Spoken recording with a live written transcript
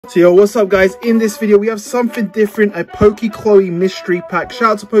So yo, what's up guys? In this video we have something different, a PokiChloe Mystery Pack. Shout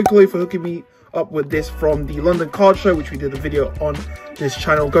out to PokiChloe for hooking me up with this from the London card show, which we did a video on this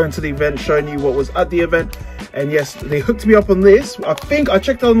channel, going to the event, showing you what was at the event. And yes, they hooked me up on this. I think I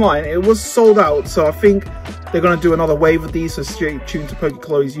checked online, it was sold out, so I think they're going to do another wave of these, so stay tuned to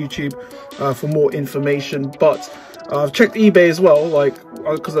PokiChloe's YouTube for more information. But I've checked eBay as well, like,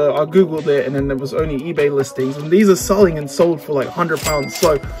 because I googled it and then there was only eBay listings, and these are selling and sold for like £100.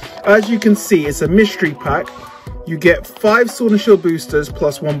 So as you can see, it's a mystery pack. You get 5 Sword and Shield boosters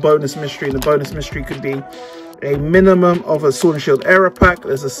plus 1 bonus mystery, and the bonus mystery could be a minimum of a Sword and Shield era pack.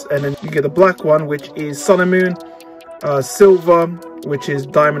 And then you get the black one, which is Sun and Moon, silver, which is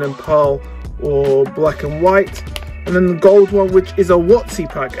Diamond and Pearl or black and white, and then the gold one, which is a WotC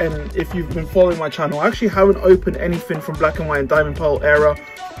pack. And if you've been following my channel, I actually haven't opened anything from black and white and Diamond Pearl era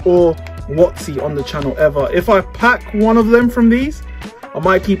or WotC on the channel ever. If I pack one of them from these, I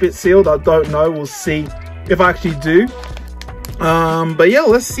might keep it sealed, I don't know, we'll see if I actually do. But yeah,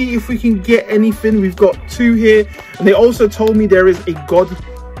 let's see if we can get anything. We've got 2 here, and they also told me there is a god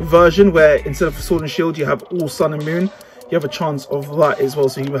version where instead of Sword and Shield you have all Sun and Moon. You have a chance of that as well,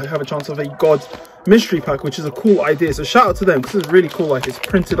 so you have a chance of a god mystery pack, which is a cool idea. So shout out to them, because it's really cool, like it's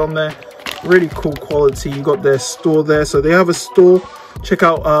printed on there, really cool quality. You got their store there, so they have a store. Check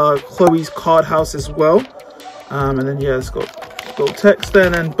out Chloe's card house as well. And then yeah, it's got text there,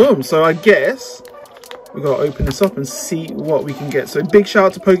 and then boom. So I guess we gotta open this up and see what we can get. So big shout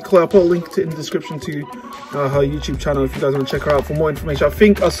out to PokiChloe. I'll put a link to it in the description to her YouTube channel if you guys want to check her out for more information. I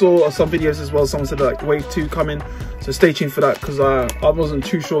think I saw some videos as well, someone said like wave 2 coming, so stay tuned for that, because I wasn't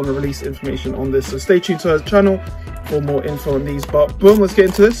too sure on the release information on this. So stay tuned to her channel for more info on these. But boom, let's get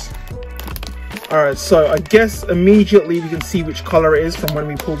into this. All right, so I guess immediately we can see which color it is from when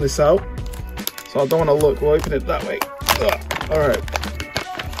we pull this out. So I don't want to look, we'll open it that way. All right,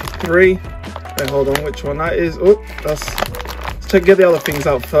 3. Wait, hold on, which one that is? Oh, let's get the other things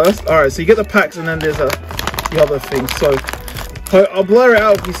out first. All right, so you get the packs, and then there's the other thing. So I'll blur it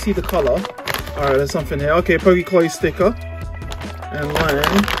out if you see the color. All right, there's something here. Okay, PokiChloe sticker, and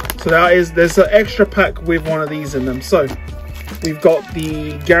then so there's an extra pack with one of these in them. So we've got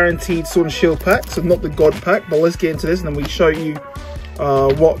the guaranteed Sword and Shield pack, so not the god pack. But let's get into this, and then we show you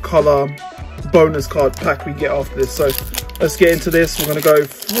what color bonus card pack we get after this. So let's get into this. We're going to go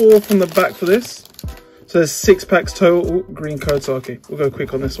 4 from the back for this. So there's 6 packs total. Ooh, green code, so okay, we'll go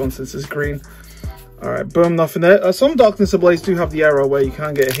quick on this one since it's green. All right, boom, nothing there. Some Darkness Ablaze do have the error where you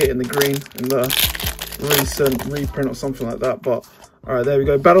can get a hit in the green in the recent reprint or something like that. But all right, there we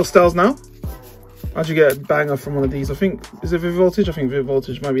go. Battle Styles now. How'd you get a banger from one of these? I think, is it Vivid Voltage? I think Vivid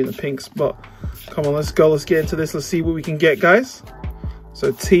Voltage might be in the pinks, but come on, let's go. Let's get into this. Let's see what we can get, guys.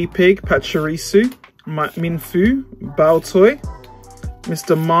 So T-Pig, Pachirisu, Minfu, Baltoy,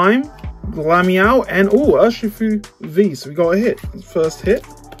 Mr. Mime, Glamiao, and oh, Urshifu V. So we got a hit. First hit.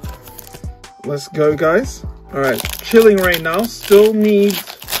 Let's go, guys. All right, Chilling Rain now. Still need,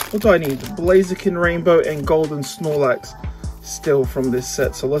 what do I need? Blaziken Rainbow and Golden Snorlax still from this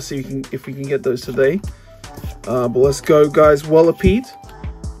set. So let's see if we can get those today. But let's go, guys. Wallopede,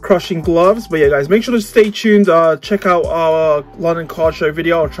 Crushing Gloves. But yeah, guys, make sure to stay tuned. Check out our London card show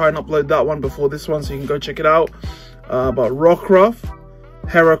video. I'll try and upload that one before this one, so you can go check it out. But Rockruff,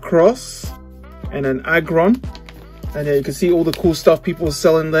 Heracross, and then Aggron. And yeah, you can see all the cool stuff people were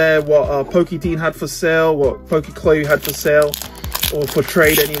selling there, what PokiDean had for sale, what PokiChloe had for sale, or for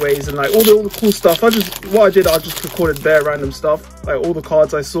trade anyways, and like all the cool stuff. I just recorded bare random stuff, like all the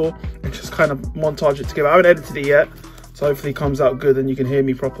cards I saw, and just kind of montage it together. I haven't edited it yet, so hopefully it comes out good and you can hear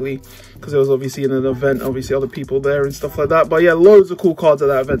me properly, because it was obviously in an event, obviously other people there and stuff like that. But yeah, loads of cool cards at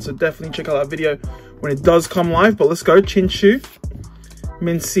that event, so definitely check out that video when it does come live. But let's go. Chinchu,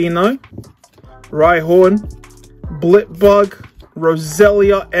 Mincino, Rhyhorn, Blipbug,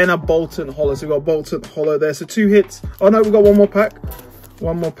 Roselia, and a Bolton Hollow. So we got a Bolton Hollow there. So 2 hits. Oh no, we got one more pack.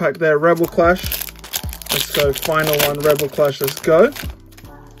 One more pack there. Rebel Clash. Let's go. Final one. Rebel Clash. Let's go.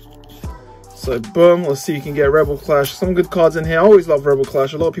 So boom. Let's see if you can get Rebel Clash. Some good cards in here. I always love Rebel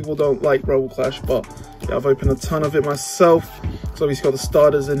Clash. A lot of people don't like Rebel Clash, but yeah, I've opened a ton of it myself. So obviously got the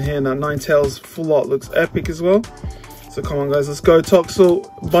starters in here, and that Ninetales full art looks epic as well. So come on, guys. Let's go. Toxel,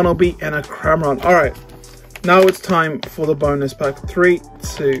 Bunnelby, and a Cramorant. All right. Now it's time for the bonus pack. 3,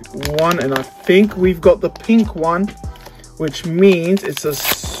 2, 1, and I think we've got the pink one, which means it's a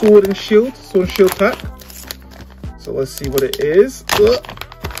Sword and Shield pack. So let's see what it is.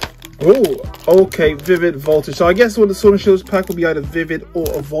 Oh, okay, Vivid Voltage. So I guess what the Sword and Shield pack will be either Vivid or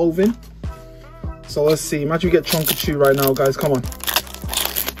Evolving. So let's see. Imagine we get Chonkachu right now, guys. Come on.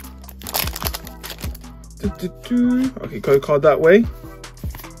 Okay, code card that way.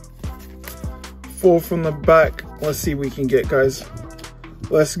 4 from the back. Let's see what we can get, guys.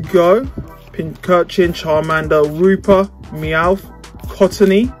 Let's go. Pincurchin, Charmander, Wooper, Meowth,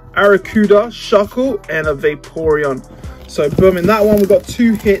 Cottony, Arrokuda, Shuckle, and a Vaporeon. So boom, in that one we got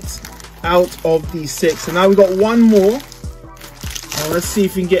 2 hits out of the 6. And now we got 1 more. And let's see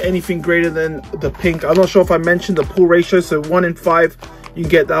if we can get anything greater than the pink. I'm not sure if I mentioned the pull ratio. So 1 in 5, you can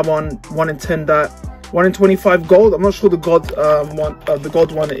get that one. 1 in 10 that. 1 in 25 gold. I'm not sure the god the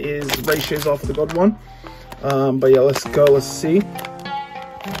god one is ratios off the god one. But yeah, let's go. Let's see.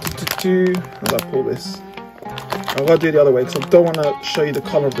 How do I pull this? I've got to do it the other way because I don't want to show you the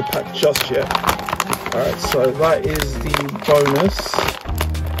color of the pack just yet. Alright, so that is the bonus.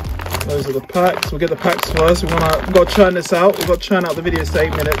 Those are the packs. We'll get the packs first. We've got to churn this out. We've got to churn out the videos to 8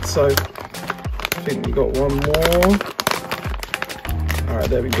 minutes. So I think we got 1 more. Alright,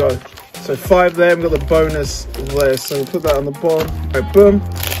 there we go. So 5 there. We've got the bonus there. So we'll put that on the bottom. Alright, boom.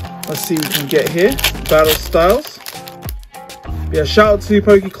 Let's see what we can get here. Battle styles. Yeah, shout out to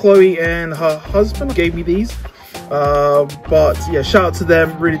PokiChloe and her husband gave me these. But yeah, shout out to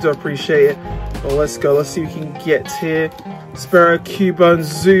them. Really do appreciate it. Well, let's go. Let's see what we can get here. Sparrow, Cubone,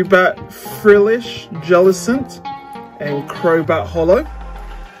 Zubat, Frillish, Jellicent, and Crobat Holo.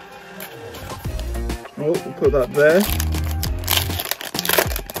 Oh, we'll put that there.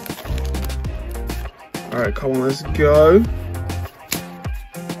 Alright, come on, let's go.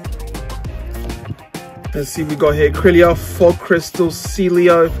 Let's see what we got here. Krillia, Fog Crystal,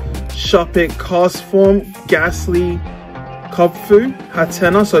 Celio, Shuppet, Castform, Ghastly, Kubfu,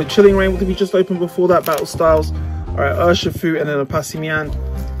 Hatena. So Chilling Reign will be just open before that. Battle Styles. Alright, Urshifu, and then a Passimian.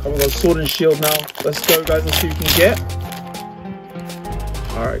 Come on, we got Sword and Shield now. Let's go, guys. Let's see what we can get.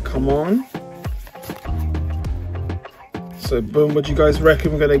 Alright, come on. So boom, what do you guys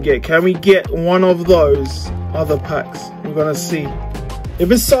reckon we're gonna get? Can we get one of those other packs? We're gonna see. If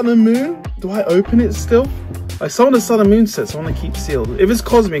it's Sun and Moon, do I open it still? Like some of the Sun and Moon sets I want to keep sealed. If it's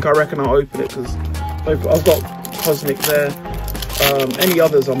Cosmic, I reckon I'll open it because I've got Cosmic there. Any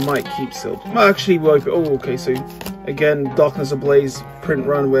others I might keep sealed. Actually, we'll open. Oh, okay. So again, Darkness Ablaze print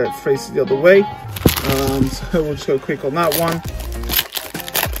run where it faces the other way. So we'll just go quick on that one.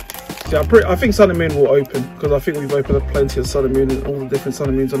 So I think Sun and Moon will open because I think we've opened up plenty of Sun and Moon and all the different Sun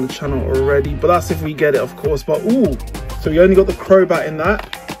and Moons on the channel already. But that's if we get it, of course. But ooh, so we only got the Crobat in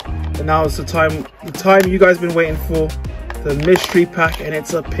that. And now it's the time you guys have been waiting for, the mystery pack, and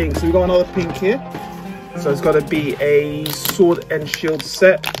it's a pink. So we got another pink here. So it's got to be a Sword and Shield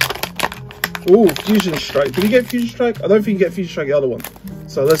set. Ooh, Fusion Strike. Did we get Fusion Strike? I don't think you get Fusion Strike the other one.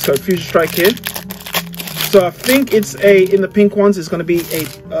 So let's go Fusion Strike here. So I think it's in the pink ones, it's going to be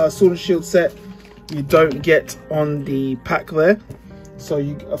a Sword and Shield set. You don't get on the pack there. So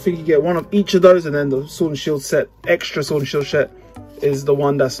I think you get one of each of those, and then the Sword and Shield set, extra Sword and Shield set, is the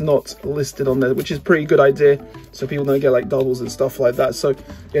one that's not listed on there, which is a pretty good idea, so people don't get like doubles and stuff like that. So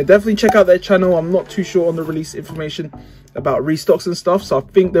yeah, definitely check out their channel. I'm not too sure on the release information about restocks and stuff, so I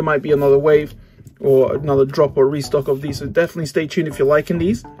think there might be another wave or another drop or restock of these, so definitely stay tuned if you're liking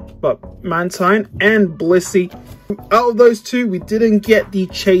these. But Mantine and Blissey, out of those two, we didn't get the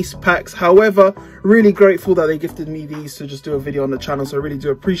chase packs. However, really grateful that they gifted me these to just do a video on the channel, so I really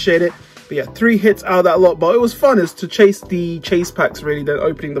do appreciate it. But yeah, 3 hits out of that lot, but it was fun is to chase the chase packs really, than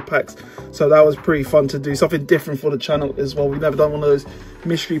opening the packs. So that was pretty fun to do, something different for the channel as well. We've never done one of those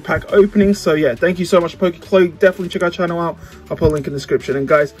mystery pack openings. So yeah, thank you so much, PokiChloe. Definitely check our channel out. I'll put a link in the description. And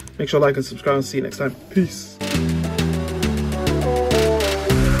guys, make sure to like and subscribe, and see you next time. Peace.